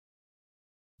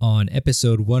On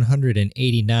episode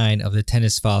 189 of the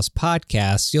Tennis Files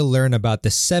podcast, you'll learn about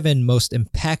the 7 most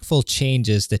impactful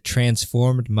changes that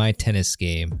transformed my tennis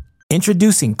game.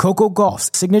 Introducing Coco Gauff's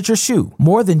signature shoe,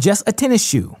 more than just a tennis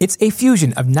shoe. It's a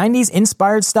fusion of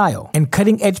 90s-inspired style and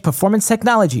cutting-edge performance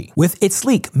technology. With its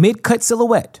sleek mid-cut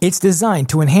silhouette, it's designed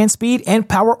to enhance speed and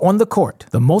power on the court.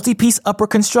 The multi-piece upper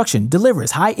construction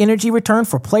delivers high-energy return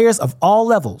for players of all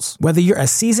levels. Whether you're a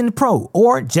seasoned pro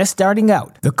or just starting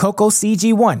out, the Coco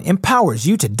CG1 empowers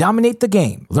you to dominate the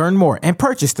game. Learn more and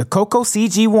purchase the Coco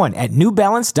CG1 at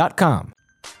NewBalance.com.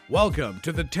 Welcome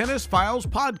to the Tennis Files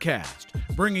podcast,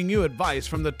 bringing you advice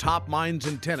from the top minds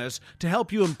in tennis to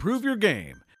help you improve your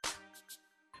game.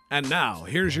 And now,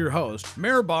 here's your host,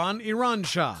 Mehrban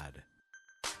Iranshad.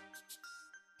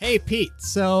 Hey, Pete.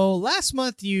 So last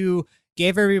month you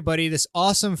gave everybody this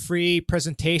awesome free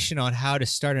presentation on how to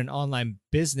start an online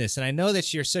business. And I know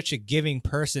that you're such a giving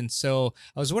person, so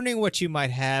I was wondering what you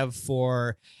might have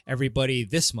for everybody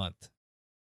this month.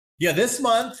 Yeah, this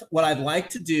month, what I'd like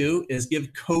to do is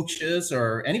give coaches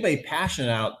or anybody passionate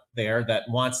out there that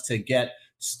wants to get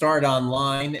started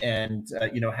online and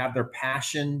have their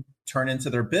passion turn into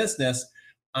their business.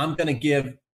 I'm going to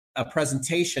give a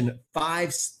presentation,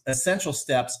 5 essential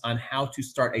steps on how to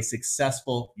start a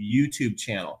successful YouTube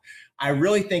channel. I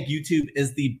really think YouTube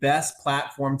is the best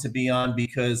platform to be on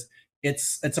because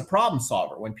it's a problem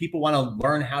solver. When people want to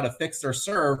learn how to fix their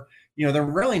serve, they're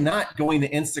really not going to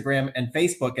Instagram and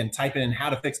Facebook and typing in how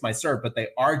to fix my serve, but they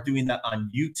are doing that on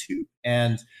YouTube.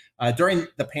 And during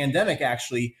the pandemic,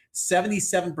 actually,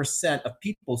 77% of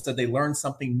people said they learned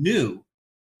something new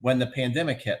when the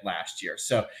pandemic hit last year.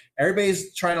 So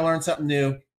everybody's trying to learn something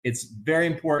new. It's very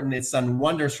important. It's done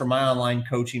wonders for my online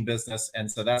coaching business.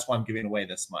 And so that's why I'm giving away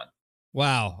this month.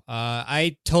 Wow.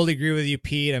 I totally agree with you,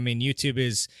 Pete. I mean, YouTube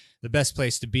is the best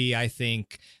place to be, I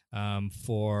think,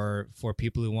 for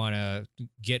people who want to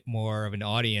get more of an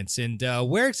audience. And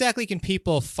where exactly can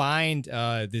people find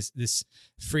this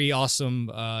free, awesome,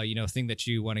 thing that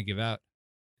you want to give out?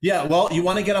 Yeah, well, you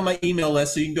want to get on my email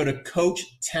list, so you can go to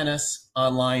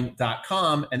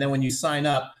coachtennisonline.com. And then when you sign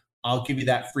up, I'll give you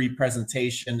that free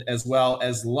presentation as well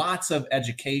as lots of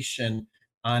education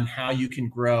on how you can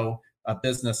grow a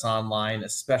business online,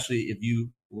 especially if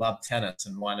you love tennis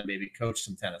and want to maybe coach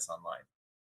some tennis online.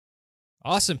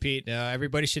 Awesome, Pete.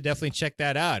 Everybody should definitely check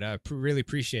that out. I really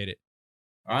appreciate it.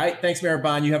 All right. Thanks,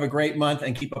 Mehrban. You have a great month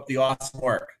and keep up the awesome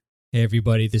work. Hey,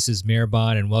 everybody. This is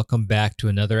Mehrban, and welcome back to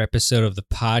another episode of the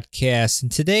podcast.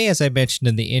 And today, as I mentioned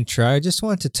in the intro, I just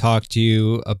want to talk to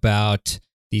you about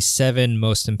the 7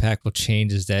 most impactful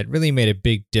changes that really made a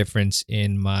big difference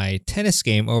in my tennis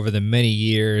game over the many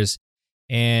years.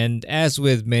 And as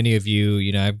with many of you,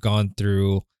 I've gone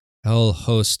through a whole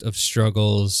host of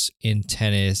struggles in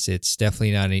tennis. It's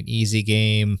definitely not an easy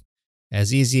game,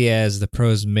 as easy as the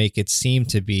pros make it seem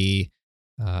to be.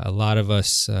 A lot of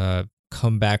us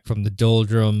come back from the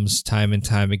doldrums time and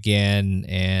time again,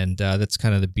 and that's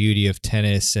kind of the beauty of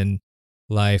tennis and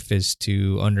life, is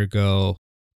to undergo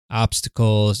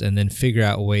obstacles and then figure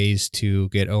out ways to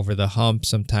get over the hump.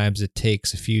 Sometimes it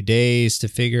takes a few days to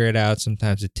figure it out.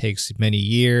 Sometimes it takes many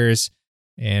years.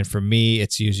 And for me,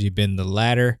 it's usually been the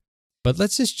latter. But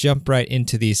let's just jump right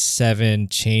into these 7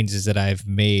 changes that I've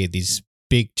made, these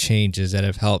big changes that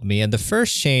have helped me. And the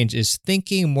first change is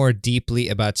thinking more deeply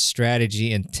about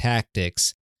strategy and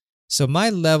tactics. So my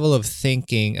level of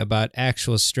thinking about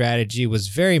actual strategy was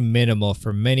very minimal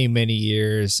for many, many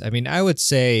years. I mean, I would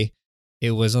say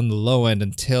it was on the low end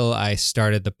until I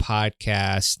started the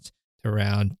podcast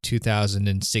around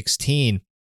 2016.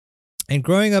 And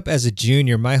growing up as a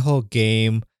junior, my whole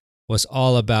game was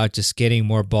all about just getting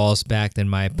more balls back than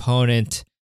my opponent.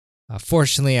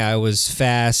 Fortunately, I was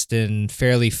fast and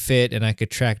fairly fit, and I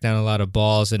could track down a lot of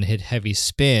balls and hit heavy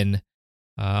spin.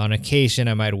 On occasion,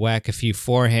 I might whack a few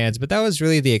forehands, but that was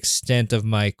really the extent of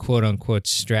my quote-unquote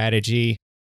strategy.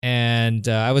 And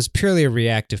I was purely a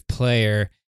reactive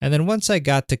player. And then once I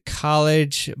got to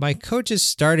college, my coaches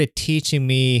started teaching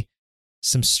me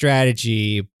some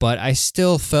strategy, but I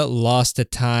still felt lost at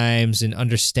times in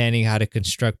understanding how to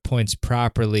construct points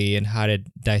properly and how to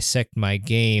dissect my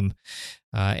game.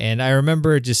 And I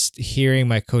remember just hearing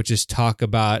my coaches talk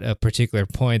about a particular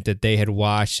point that they had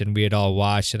watched and we had all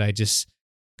watched, and I just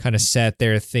kind of sat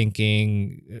there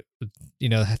thinking,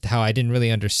 how I didn't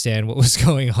really understand what was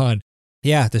going on.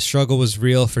 Yeah, the struggle was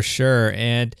real for sure.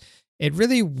 And it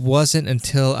really wasn't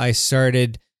until I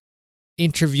started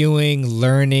interviewing,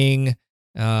 learning,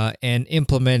 and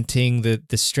implementing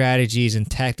the strategies and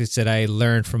tactics that I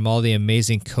learned from all the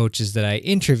amazing coaches that I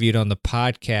interviewed on the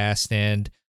podcast and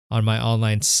on my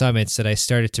online summits that I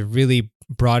started to really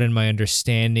broadened my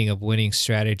understanding of winning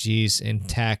strategies and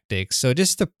tactics. So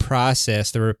just the process,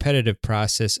 the repetitive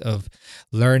process of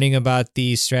learning about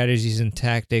these strategies and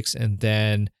tactics and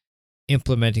then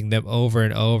implementing them over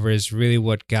and over is really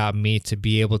what got me to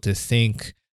be able to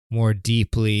think more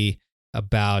deeply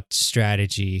about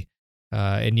strategy.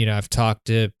 And, I've talked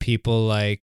to people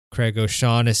like Craig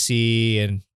O'Shaughnessy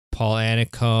and Paul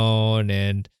Annacone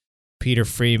and Peter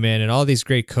Freeman and all these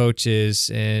great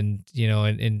coaches. And,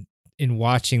 in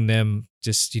watching them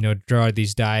just, draw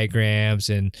these diagrams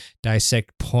and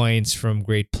dissect points from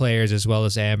great players as well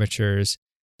as amateurs,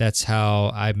 that's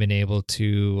how I've been able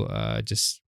to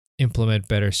just implement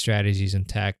better strategies and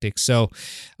tactics. So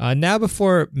now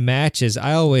before matches,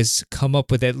 I always come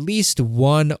up with at least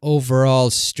one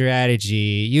overall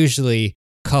strategy, usually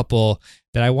a couple,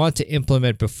 that I want to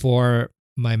implement before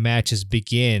my matches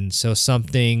begin. So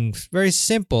something very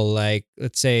simple, like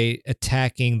let's say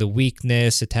attacking the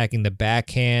weakness, attacking the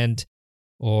backhand,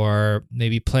 or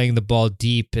maybe playing the ball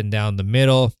deep and down the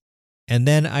middle. And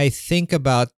then I think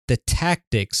about the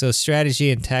tactics. So strategy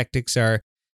and tactics are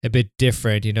a bit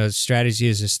different. Strategy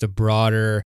is just a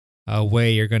broader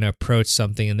way you're going to approach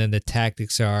something. And then the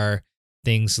tactics are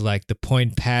things like the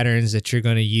point patterns that you're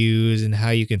going to use and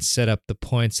how you can set up the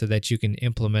points so that you can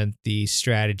implement the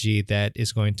strategy that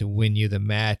is going to win you the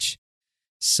match.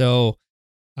 So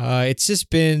it's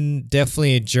just been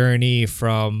definitely a journey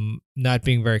from not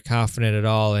being very confident at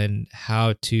all in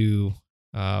how to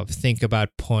think about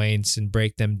points and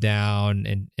break them down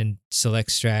and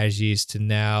select strategies to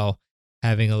now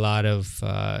having a lot of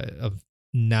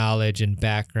knowledge and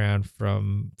background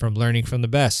from learning from the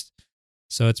best.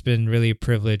 So it's been really a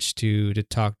privilege to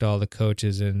talk to all the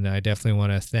coaches, and I definitely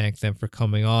want to thank them for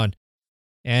coming on.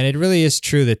 And it really is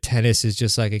true that tennis is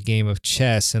just like a game of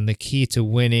chess, and the key to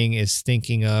winning is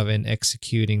thinking of and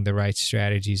executing the right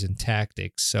strategies and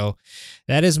tactics. So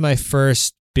that is my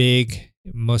first big,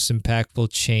 most impactful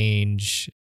change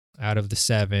out of the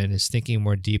 7, is thinking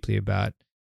more deeply about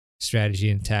strategy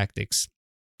and tactics.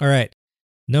 All right.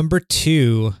 Number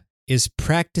 2 is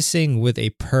practicing with a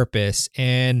purpose.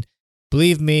 And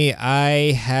believe me,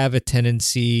 I have a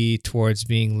tendency towards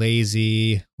being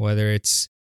lazy, whether it's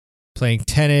playing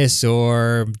tennis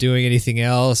or doing anything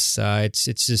else. It's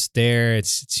just there.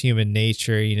 It's human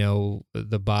nature.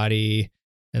 The body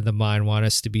and the mind want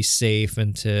us to be safe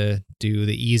and to do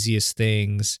the easiest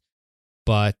things,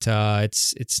 but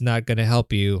it's not going to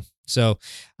help you. So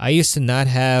I used to not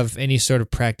have any sort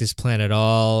of practice plan at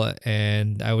all,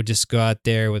 and I would just go out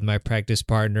there with my practice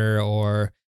partner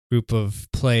or group of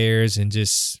players and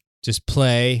just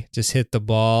play, just hit the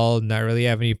ball, not really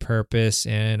have any purpose.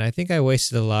 And I think I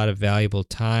wasted a lot of valuable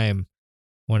time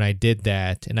when I did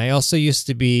that. And I also used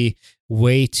to be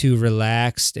way too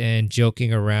relaxed and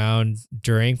joking around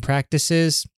during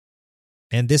practices.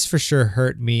 And this for sure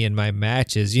hurt me in my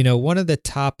matches. One of the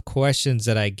top questions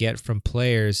that I get from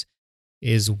players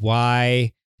is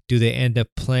why do they end up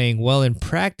playing well in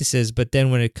practices, but then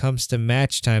when it comes to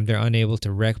match time, they're unable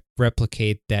to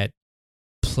replicate that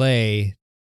play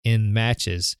in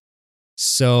matches.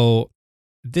 So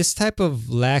this type of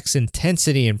lax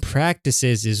intensity in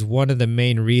practices is one of the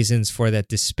main reasons for that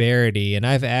disparity. And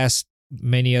I've asked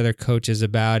many other coaches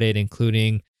about it,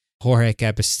 including Jorge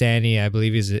Capestany. I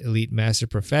believe he's an elite master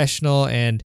professional.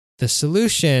 And the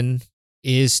solution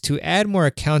is to add more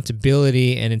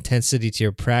accountability and intensity to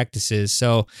your practices.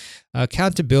 So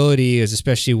accountability is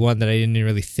especially one that I didn't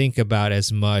really think about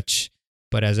as much.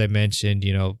 But as I mentioned,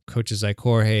 coaches like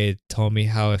Jorge told me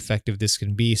how effective this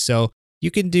can be. So you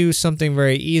can do something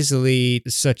very easily,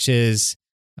 such as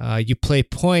you play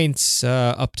points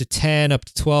up to 10, up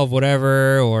to 12,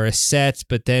 whatever, or a set,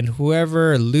 but then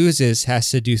whoever loses has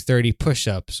to do 30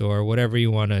 push-ups or whatever you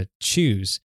want to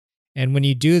choose. And when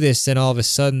you do this, then all of a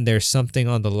sudden there's something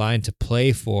on the line to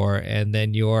play for, and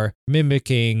then you're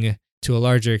mimicking to a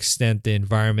larger extent the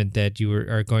environment that you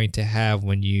are going to have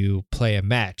when you play a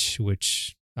match,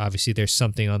 which obviously there's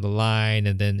something on the line,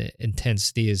 and then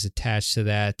intensity is attached to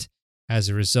that as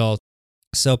a result.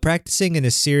 So practicing in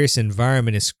a serious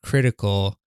environment is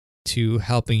critical to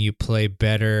helping you play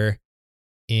better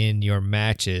in your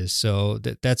matches. So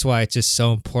that's why it's just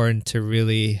so important to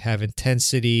really have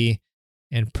intensity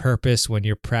and purpose when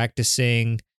you're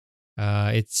practicing.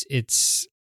 It's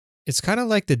kind of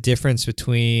like the difference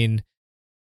between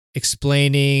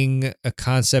explaining a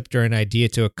concept or an idea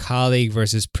to a colleague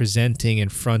versus presenting in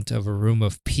front of a room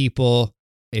of people.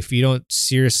 If you don't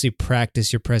seriously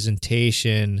practice your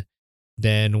presentation,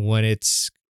 then when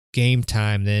it's game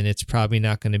time, then it's probably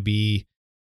not going to be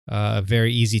a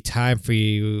very easy time for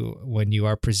you when you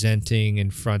are presenting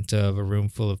in front of a room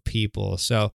full of people.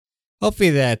 So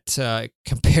hopefully that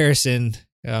comparison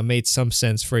made some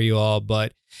sense for you all.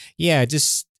 But yeah,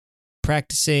 just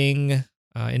practicing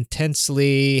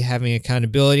intensely, having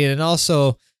accountability, and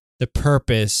also the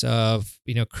purpose of,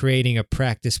 creating a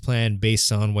practice plan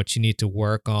based on what you need to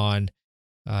work on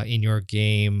in your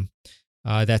game.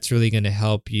 That's really going to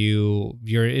help you.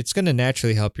 It's going to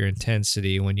naturally help your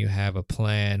intensity when you have a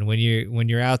plan. When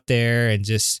you're out there and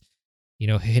just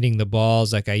hitting the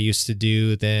balls like I used to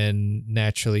do, then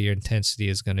naturally your intensity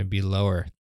is going to be lower.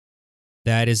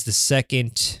 That is the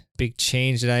second big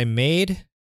change that I made,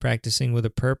 practicing with a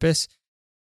purpose.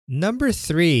 Number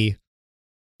 3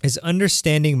 is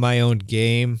understanding my own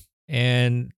game,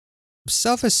 and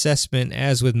self-assessment,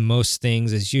 as with most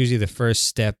things, is usually the first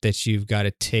step that you've got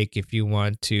to take if you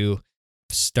want to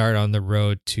start on the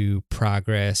road to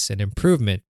progress and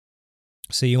improvement.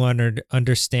 So you want to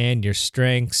understand your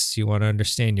strengths, you want to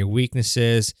understand your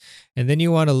weaknesses, and then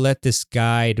you want to let this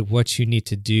guide what you need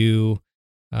to do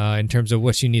in terms of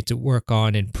what you need to work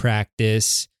on in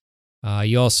practice.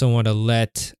 You also want to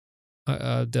let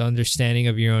the understanding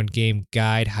of your own game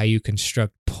guide how you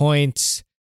construct points.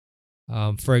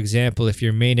 For example, if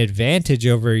your main advantage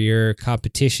over your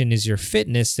competition is your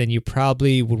fitness, then you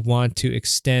probably would want to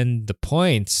extend the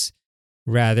points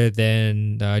rather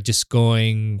than just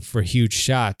going for huge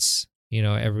shots,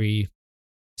 every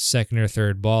second or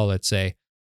third ball, let's say.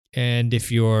 And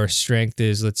if your strength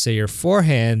is, let's say, your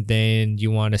forehand, then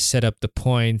you want to set up the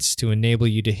points to enable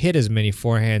you to hit as many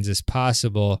forehands as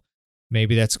possible.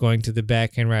 Maybe that's going to the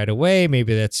backhand right away.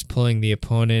 Maybe that's pulling the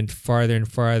opponent farther and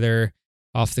farther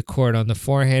off the court on the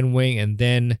forehand wing and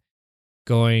then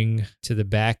going to the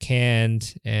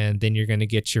backhand, and then you're going to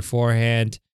get your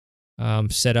forehand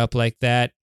set up like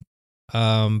that.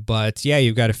 But yeah,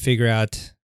 you've got to figure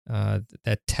out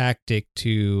that tactic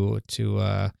to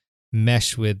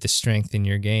mesh with the strength in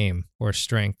your game, or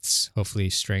strengths, hopefully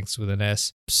strengths with an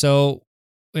S. So,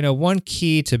 one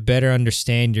key to better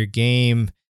understand your game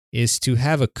is to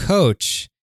have a coach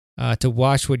to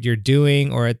watch what you're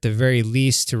doing, or at the very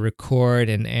least to record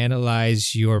and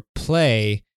analyze your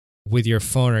play with your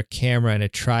phone or camera and a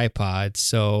tripod.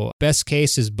 So best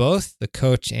case is both the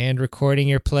coach and recording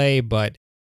your play. But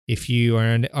if you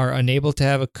are unable to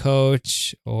have a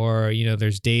coach, or,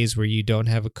 there's days where you don't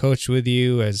have a coach with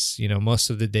you, as,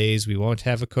 most of the days we won't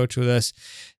have a coach with us,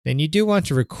 then you do want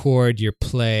to record your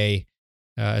play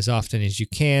as often as you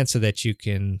can so that you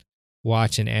can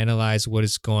watch and analyze what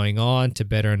is going on to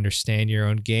better understand your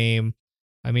own game.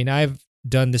 I mean, I've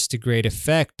done this to great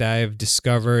effect. I've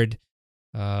discovered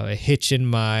a hitch in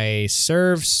my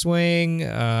serve swing.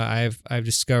 I've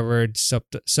discovered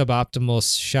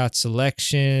suboptimal shot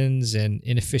selections and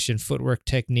inefficient footwork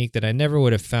technique that I never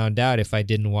would have found out if I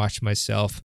didn't watch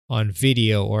myself on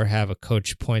video or have a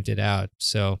coach point it out.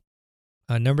 So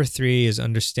number 3 is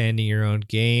understanding your own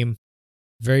game.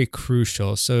 Very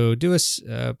crucial. So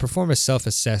perform a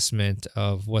self-assessment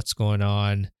of what's going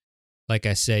on. Like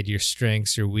I said, your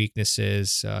strengths, your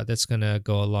weaknesses, that's going to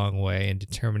go a long way in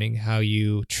determining how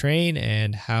you train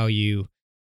and how you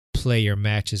play your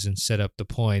matches and set up the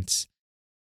points.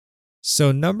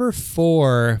 So number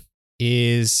 4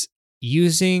 is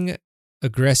using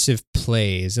aggressive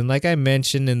plays. And like I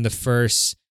mentioned in the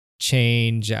first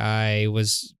change, I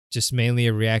was just mainly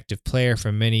a reactive player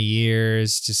for many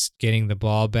years, just getting the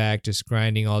ball back, just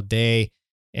grinding all day.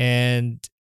 And,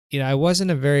 I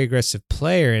wasn't a very aggressive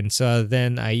player. And so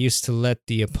then I used to let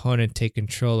the opponent take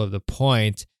control of the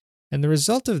point. And the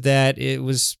result of that, it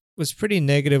was pretty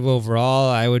negative overall.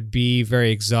 I would be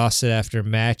very exhausted after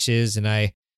matches. And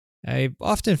I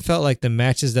often felt like the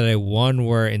matches that I won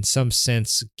were in some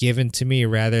sense given to me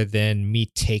rather than me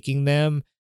taking them.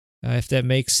 If that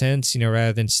makes sense,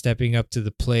 rather than stepping up to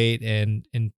the plate and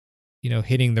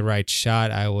hitting the right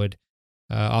shot, I would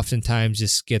oftentimes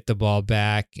just get the ball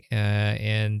back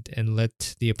and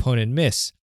let the opponent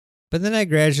miss. But then I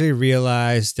gradually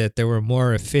realized that there were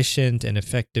more efficient and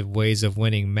effective ways of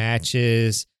winning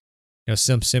matches.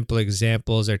 Some simple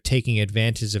examples are taking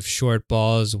advantage of short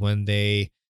balls when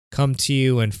they come to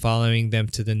you and following them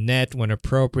to the net when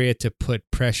appropriate to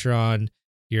put pressure on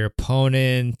your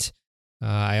opponent.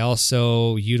 I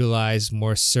also utilize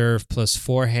more serve plus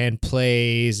forehand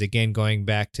plays, again, going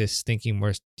back to thinking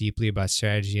more deeply about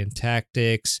strategy and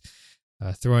tactics,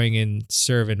 throwing in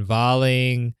serve and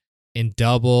volleying. In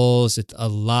doubles, it's a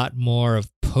lot more of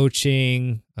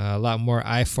poaching, a lot more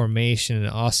I formation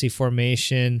and Aussie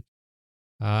formation.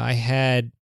 I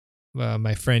had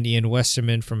my friend Ian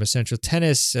Westerman from Essential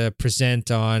Tennis present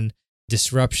on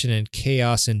disruption and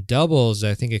chaos in doubles,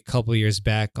 I think a couple years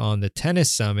back on the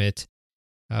Tennis Summit,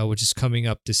 which is coming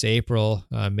up this April,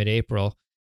 mid-April.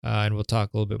 And we'll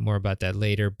talk a little bit more about that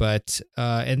later. But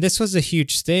and this was a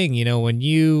huge thing, when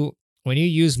you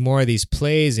use more of these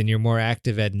plays and you're more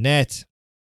active at net,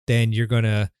 then you're going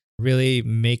to really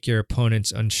make your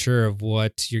opponents unsure of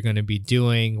what you're going to be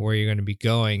doing, where you're going to be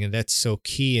going. And that's so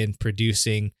key in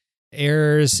producing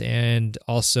errors and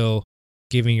also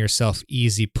giving yourself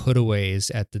easy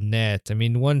putaways at the net. I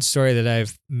mean, one story that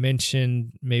I've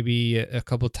mentioned maybe a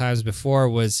couple times before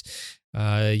was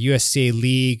USCA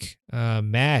League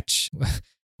match,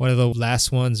 one of the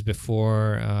last ones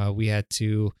before we had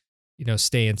to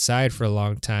stay inside for a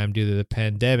long time due to the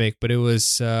pandemic. But it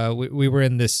was we were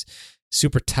in this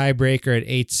super tiebreaker at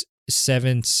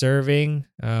 8-7 serving.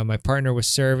 My partner was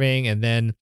serving, and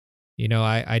then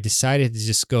I decided to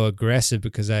just go aggressive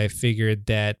because I figured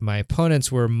that my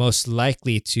opponents were most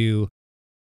likely to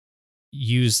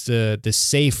use the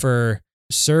safer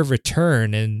serve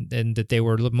return and that they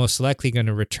were most likely going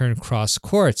to return cross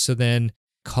court. So then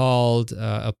called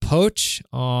a poach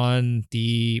on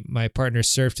my partner's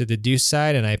serve to the deuce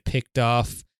side, and I picked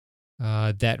off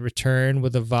that return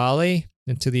with a volley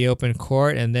into the open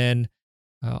court. And then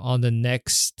on the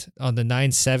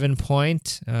 9-7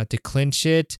 point to clinch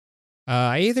it,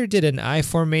 I either did an I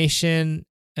formation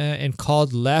and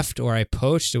called left, or I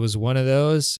poached. It was one of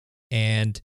those.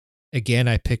 And again,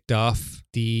 I picked off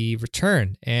the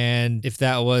return. And if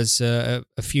that was a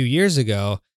few years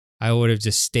ago, I would have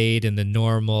just stayed in the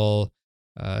normal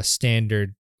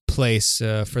standard place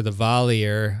for the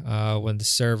volleyer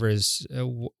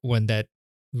when that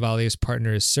volleyer's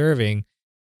partner is serving,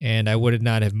 and I would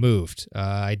not have moved.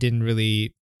 I didn't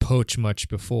really poach much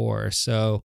before.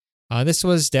 So this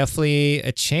was definitely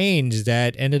a change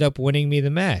that ended up winning me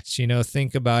the match.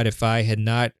 Think about if I had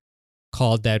not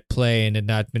called that play and had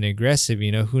not been aggressive,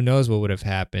 who knows what would have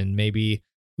happened. Maybe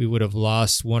we would have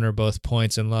lost one or both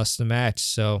points and lost the match.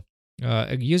 So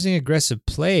using aggressive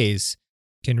plays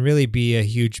can really be a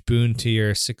huge boon to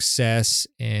your success.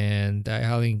 And I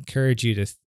highly encourage you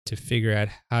to figure out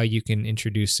how you can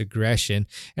introduce aggression.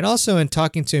 And also in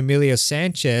talking to Emilio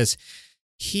Sanchez,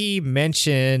 he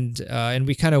mentioned, and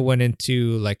we kind of went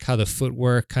into like how the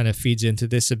footwork kind of feeds into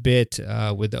this a bit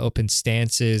with the open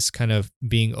stances kind of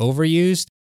being overused.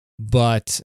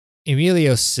 But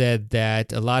Emilio said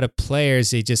that a lot of players,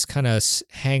 they just kind of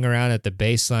hang around at the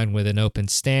baseline with an open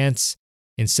stance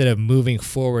instead of moving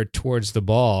forward towards the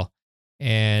ball.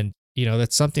 And,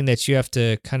 that's something that you have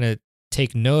to kind of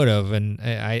take note of. And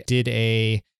I did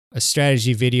a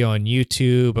strategy video on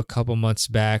YouTube a couple months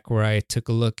back where I took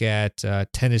a look at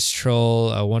Tennis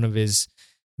Troll, one of his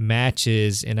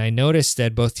matches, and I noticed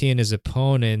that both he and his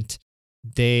opponent,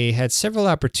 they had several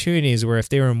opportunities where if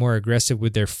they were more aggressive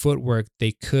with their footwork,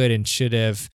 they could and should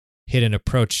have hit an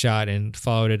approach shot and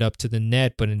followed it up to the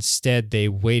net, but instead they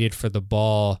waited for the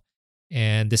ball,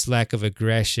 and this lack of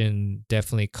aggression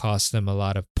definitely cost them a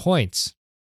lot of points.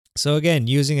 So again,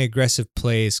 using aggressive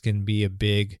plays can be a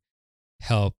big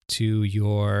help to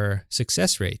your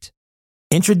success rate.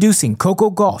 Introducing Coco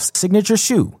Gauff's signature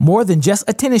shoe, more than just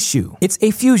a tennis shoe. It's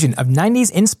a fusion of 90s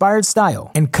inspired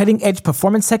style and cutting-edge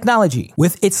performance technology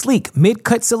with its sleek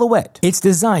mid-cut silhouette. It's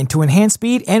designed to enhance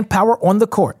speed and power on the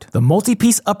court. The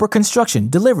multi-piece upper construction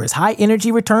delivers high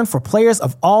energy return for players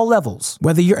of all levels.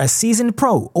 Whether you're a seasoned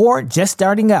pro or just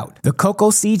starting out, the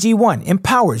Coco CG1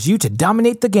 empowers you to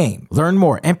dominate the game. Learn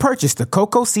more and purchase the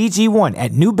Coco CG1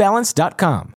 at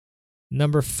newbalance.com.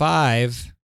 Number 5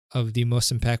 of the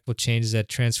most impactful changes that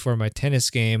transformed my tennis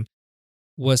game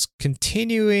was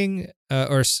pursuing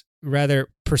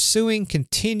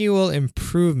continual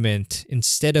improvement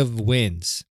instead of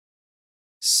wins.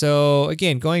 So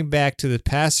again, going back to the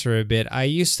past for a bit, I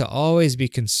used to always be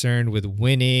concerned with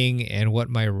winning and what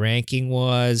my ranking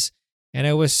was. And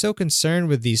I was so concerned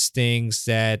with these things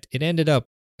that it ended up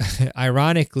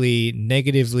ironically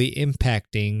negatively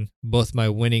impacting both my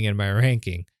winning and my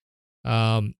ranking.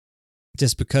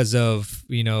 Just because of,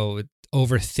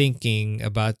 overthinking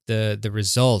about the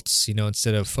results,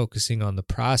 instead of focusing on the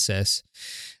process.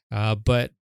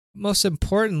 But most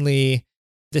importantly,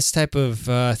 this type of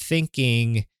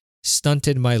thinking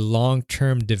stunted my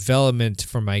long-term development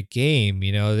for my game.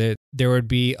 There would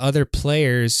be other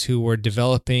players who were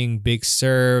developing big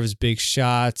serves, big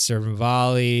shots, serve and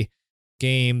volley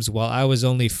games, while I was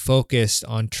only focused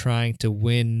on trying to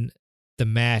win the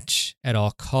match at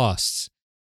all costs.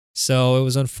 So it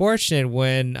was unfortunate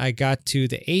when I got to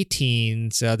the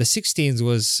 18s. The 16s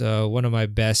was one of my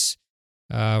best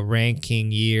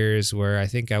ranking years, where I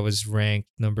think I was ranked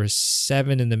number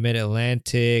 7 in the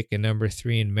Mid-Atlantic and number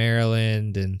 3 in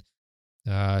Maryland and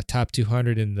top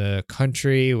 200 in the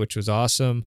country, which was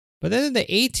awesome. But then in the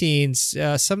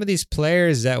 18s, some of these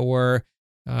players that were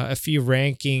a few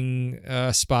ranking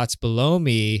spots below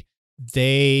me,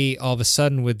 they all of a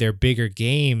sudden with their bigger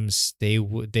games,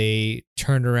 they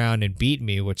turned around and beat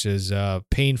me, which is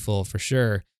painful for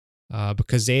sure,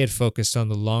 because they had focused on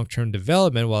the long-term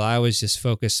development while I was just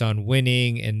focused on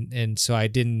winning, and so I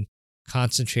didn't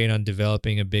concentrate on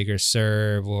developing a bigger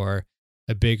serve or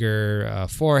a bigger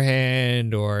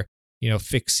forehand, or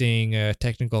fixing a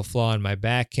technical flaw in my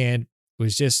backhand. It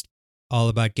was just all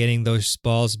about getting those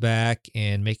balls back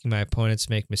and making my opponents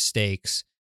make mistakes.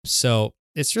 So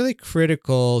it's really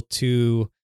critical to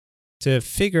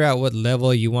figure out what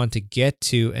level you want to get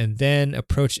to, and then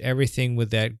approach everything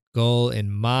with that goal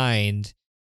in mind.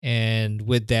 And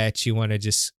with that, you want to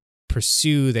just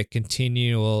pursue that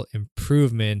continual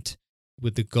improvement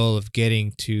with the goal of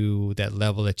getting to that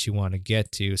level that you want to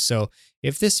get to. So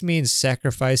if this means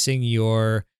sacrificing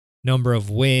your number of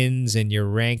wins and your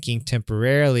ranking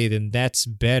temporarily, then that's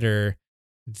better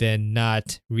than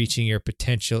not reaching your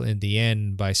potential in the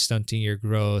end by stunting your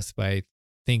growth, by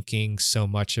thinking so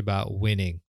much about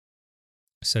winning.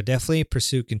 So definitely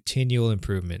pursue continual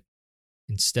improvement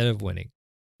instead of winning,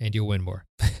 and you'll win more.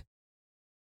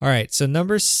 All right, so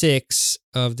number 6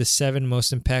 of the 7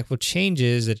 most impactful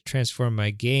changes that transform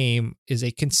my game is a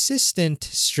consistent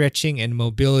stretching and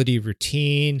mobility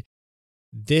routine.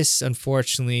 This,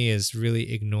 unfortunately, is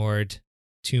really ignored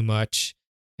too much,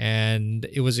 and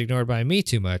it was ignored by me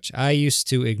too much. I used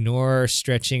to ignore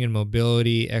stretching and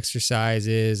mobility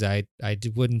exercises. I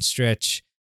wouldn't stretch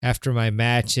after my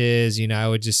matches. I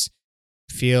would just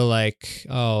feel like,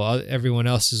 everyone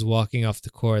else is walking off the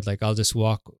court. Like, I'll just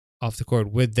walk off the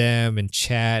court with them and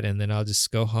chat, and then I'll just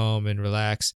go home and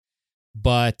relax.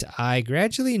 But I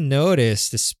gradually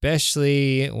noticed,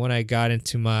 especially when I got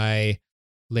into my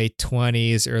late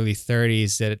 20s, early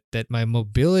 30s, that my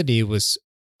mobility was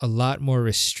a lot more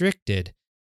restricted,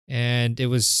 and it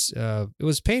was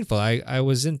painful. I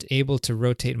wasn't able to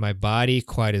rotate my body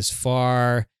quite as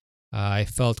far. I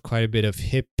felt quite a bit of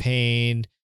hip pain.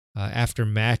 After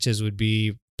matches would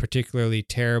be particularly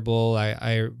terrible.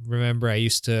 I remember I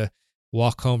used to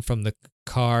walk home from the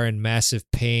car in massive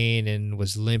pain and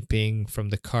was limping from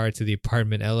the car to the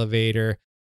apartment elevator.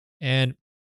 And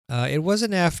it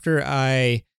wasn't after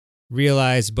I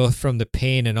realized, both from the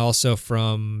pain and also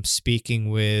from speaking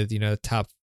with, top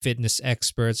fitness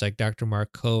experts like Dr.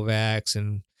 Mark Kovacs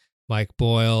and Mike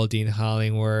Boyle, Dean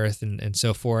Hollingworth, and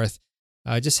so forth,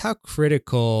 just how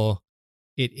critical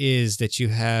it is that you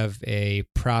have a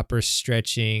proper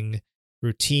stretching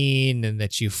routine, and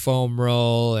that you foam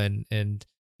roll and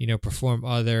perform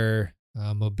other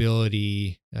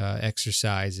mobility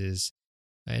exercises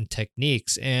and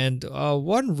techniques. And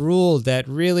one rule that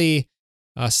really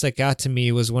stuck out to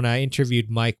me was when I interviewed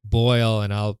Mike Boyle,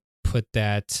 and I'll put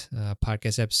that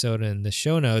podcast episode in the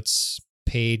show notes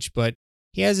page, but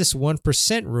he has this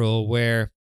 1% rule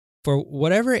where for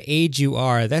whatever age you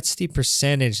are, that's the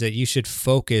percentage that you should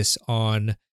focus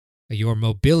on your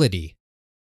mobility.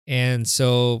 And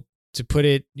so to put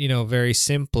it, very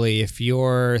simply, if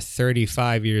you're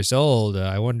 35 years old,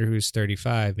 I wonder who's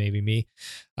 35, maybe me.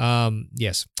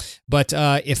 Yes. But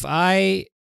if I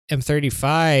am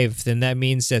 35, then that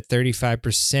means that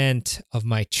 35% of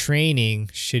my training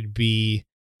should be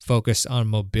focused on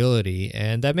mobility.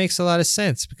 And that makes a lot of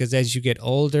sense, because as you get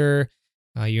older,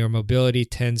 your mobility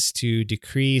tends to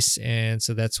decrease. And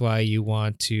so that's why you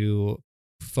want to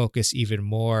focus even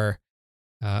more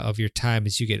of your time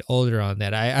as you get older on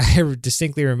that. I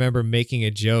distinctly remember making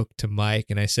a joke to Mike,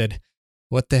 and I said,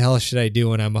 what the hell should I do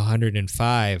when I'm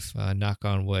 105? Knock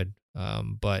on wood.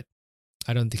 But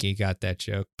I don't think he got that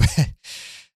joke.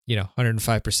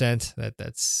 105%,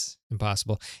 that's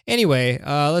impossible. Anyway,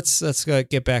 let's go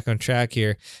get back on track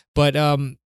here. But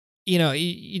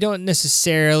you don't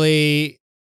necessarily,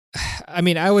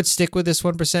 I would stick with this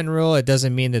 1% rule. It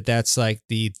doesn't mean that that's like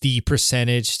the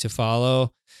percentage to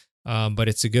follow, but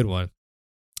it's a good one.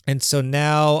 And so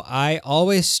now I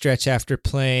always stretch after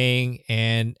playing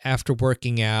and after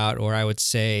working out, or I would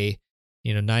say,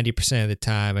 90% of the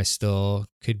time I still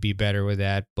could be better with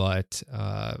that, but,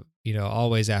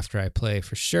 always after I play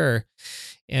for sure.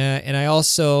 And I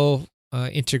also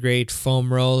integrate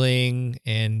foam rolling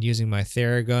and using my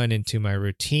Theragun into my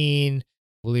routine.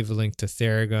 We'll leave a link to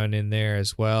Theragun in there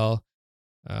as well,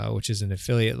 which is an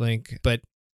affiliate link. But,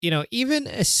 even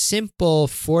a simple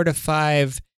 4 to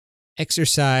 5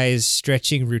 exercise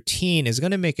stretching routine is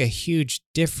going to make a huge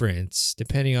difference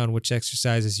depending on which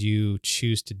exercises you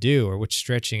choose to do, or which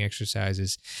stretching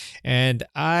exercises. And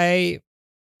I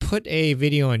put a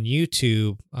video on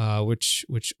YouTube, which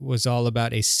was all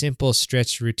about a simple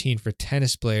stretch routine for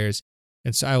tennis players.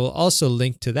 And so I will also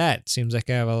link to that. Seems like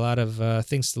I have a lot of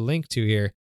things to link to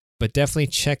here. But definitely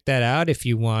check that out if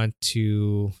you want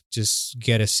to just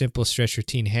get a simple stretch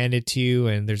routine handed to you.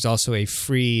 And there's also a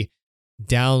free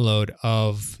download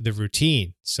of the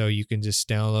routine. So you can just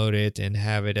download it and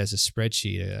have it as a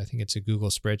spreadsheet. I think it's a Google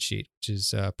spreadsheet, which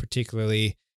is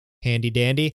particularly handy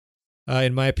dandy,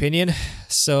 in my opinion.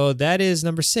 So that is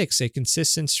number 6, a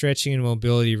consistent stretching and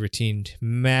mobility routine.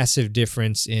 Massive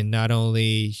difference in not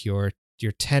only your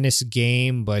tennis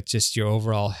game, but just your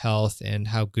overall health and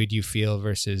how good you feel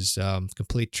versus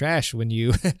complete trash when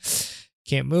you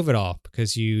can't move at all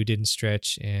because you didn't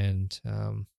stretch and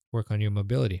work on your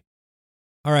mobility.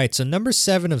 All right, so number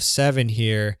 7 of 7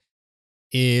 here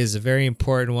is a very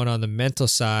important one on the mental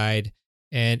side,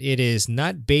 and it is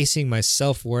not basing my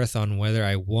self-worth on whether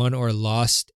I won or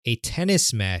lost a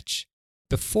tennis match.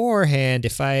 Beforehand,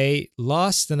 if I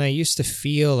lost, then I used to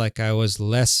feel like I was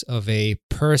less of a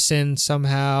person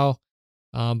somehow.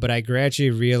 But I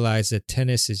gradually realized that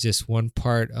tennis is just one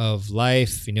part of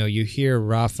life. You know, you hear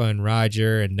Rafa and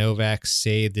Roger and Novak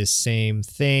say this same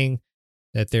thing,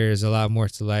 that there's a lot more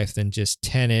to life than just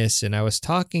tennis. And I was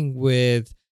talking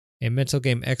with a mental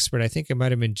game expert, I think it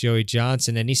might have been Joey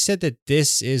Johnson, and he said that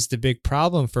this is the big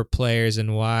problem for players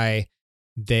and why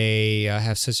they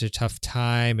have such a tough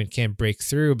time and can't break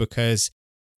through, because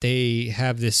they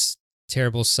have this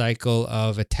terrible cycle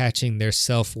of attaching their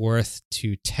self-worth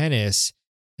to tennis,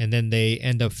 and then they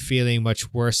end up feeling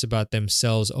much worse about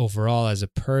themselves overall as a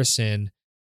person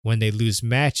when they lose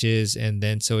matches, and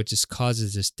then so it just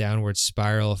causes this downward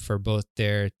spiral for both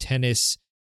their tennis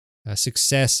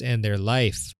success and their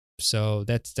life. So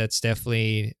that's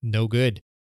definitely no good.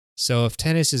 So if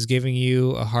tennis is giving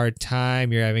you a hard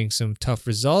time, you're having some tough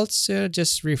results,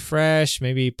 just refresh,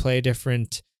 maybe play a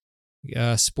different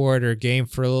sport or game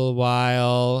for a little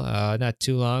while, not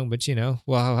too long, but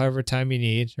however time you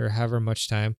need or however much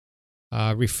time.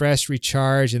 Refresh,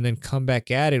 recharge, and then come back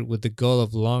at it with the goal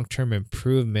of long-term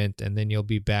improvement, and then you'll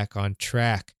be back on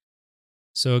track.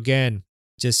 So again,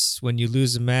 just when you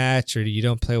lose a match or you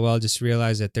don't play well, just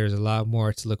realize that there's a lot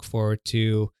more to look forward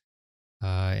to.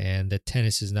 And that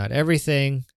tennis is not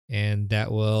everything, and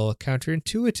that will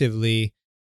counterintuitively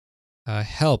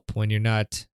help when you're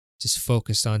not just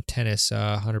focused on tennis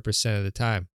 100% of the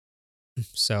time.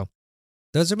 So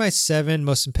those are my 7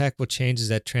 most impactful changes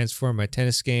that transform my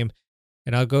tennis game,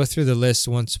 and I'll go through the list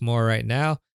once more right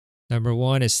now. Number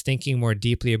 1 is thinking more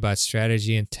deeply about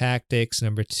strategy and tactics.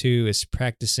 Number 2 is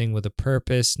practicing with a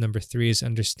purpose. Number 3 is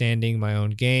understanding my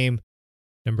own game.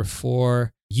 Number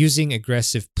 4, using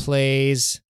aggressive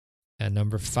plays. And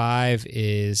number 5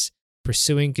 is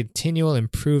pursuing continual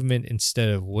improvement instead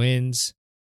of wins.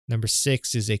 Number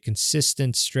 6 is a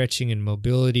consistent stretching and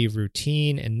mobility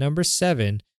routine. And number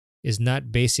 7 is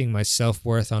not basing my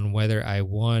self-worth on whether I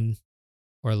won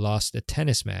or lost a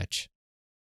tennis match.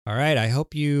 All right, I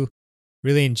hope you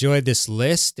really enjoyed this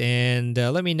list, and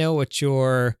let me know what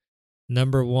your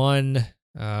number 1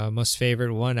 most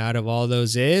favorite one out of all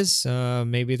those is.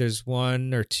 Maybe there's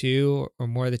 1 or 2 or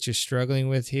more that you're struggling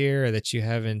with here or that you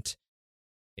haven't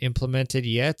implemented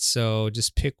yet. So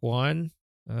just pick one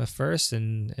first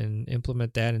and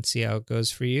implement that and see how it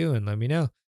goes for you, and let me know.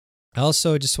 I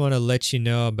also just want to let you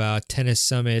know about Tennis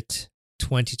Summit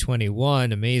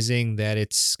 2021. Amazing that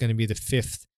it's going to be the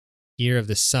 5th year of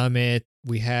the summit.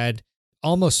 We had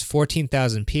almost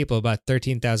 14,000 people, about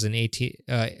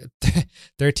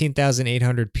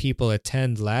 13,800 people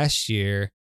attend last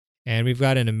year. And we've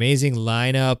got an amazing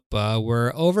lineup.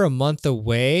 We're over a month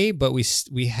away, but we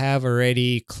have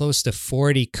already close to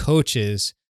 40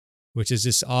 coaches, which is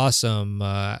just awesome.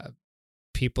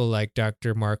 People like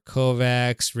Dr. Mark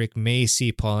Kovacs, Rick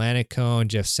Macy, Paul Anacone,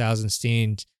 Jeff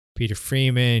Salzenstein, Peter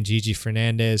Freeman, Gigi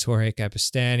Fernandez, Jorge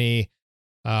Capistani.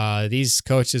 These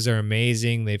coaches are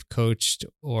amazing. They've coached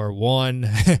or won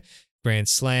Grand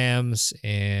Slams,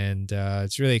 and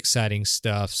it's really exciting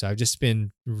stuff. So I've just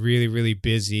been really, really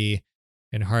busy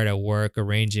and hard at work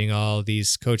arranging all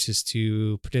these coaches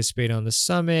to participate on the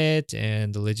summit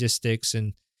and the logistics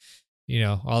and,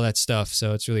 all that stuff.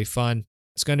 So it's really fun.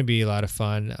 It's going to be a lot of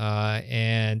fun.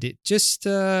 And it just,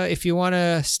 if you want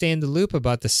to stay in the loop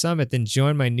about the summit, then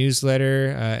join my newsletter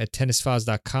at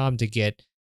tennisfiles.com to get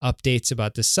updates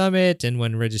about the summit and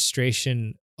when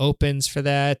registration opens for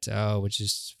that, which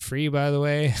is free, by the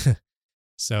way.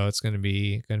 So it's going to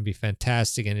be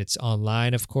fantastic, and it's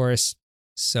online, of course.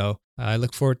 So I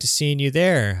look forward to seeing you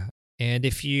there. And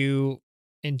if you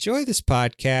enjoy this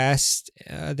podcast,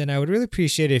 then I would really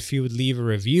appreciate it if you would leave a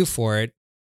review for it.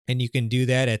 And you can do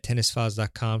that at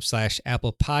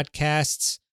tennisfiles.com/Apple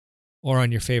Podcasts or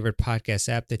on your favorite podcast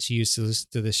app that you use to listen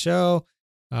to the show.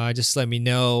 Just let me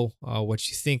know what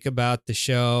you think about the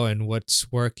show and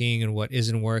what's working and what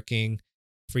isn't working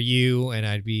for you, and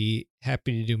I'd be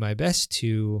happy to do my best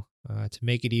to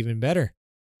make it even better.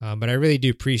 But I really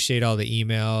do appreciate all the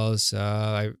emails.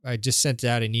 I just sent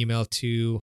out an email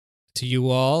to you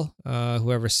all,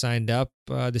 whoever signed up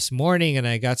this morning, and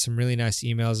I got some really nice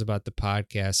emails about the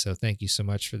podcast. So thank you so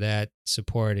much for that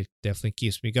support. It definitely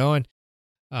keeps me going.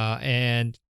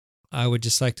 And I would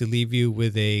just like to leave you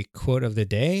with a quote of the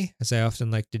day, as I often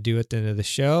like to do at the end of the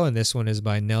show. And this one is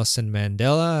by Nelson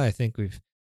Mandela. I think we've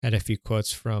had a few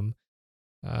quotes from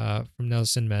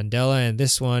Nelson Mandela. And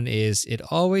this one is, "It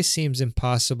always seems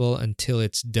impossible until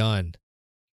it's done."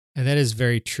 And that is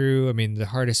very true. I mean, the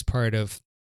hardest part of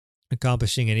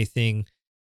accomplishing anything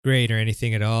great or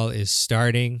anything at all is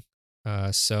starting.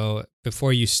 So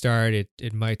before you start,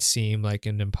 it might seem like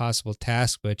an impossible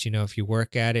task, but if you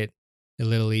work at it a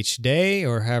little each day,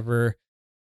 or however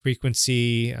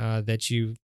frequency that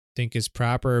you think is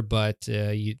proper, but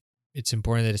it's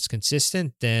important that it's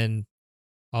consistent, then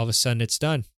all of a sudden it's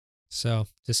done. So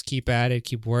just keep at it,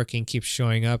 keep working, keep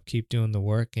showing up, keep doing the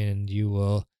work, and you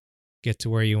will get to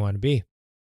where you want to be.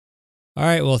 All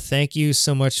right. Well, thank you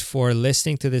so much for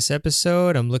listening to this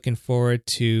episode. I'm looking forward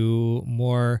to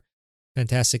more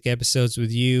fantastic episodes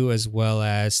with you, as well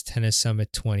as Tennis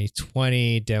Summit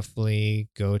 2020. Definitely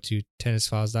go to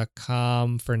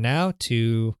tennisfiles.com for now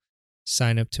to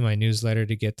sign up to my newsletter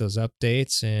to get those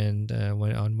updates and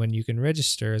when you can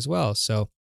register as well. So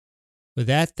with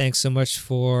that, thanks so much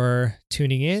for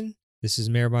tuning in. This is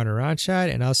Mehrban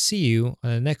Iranshad, and I'll see you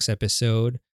on the next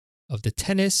episode of the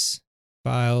Tennis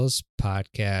Files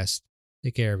Podcast.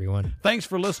 Take care, everyone. Thanks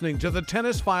for listening to the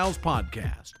Tennis Files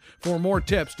Podcast. For more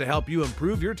tips to help you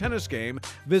improve your tennis game,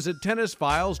 visit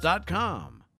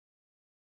tennisfiles.com.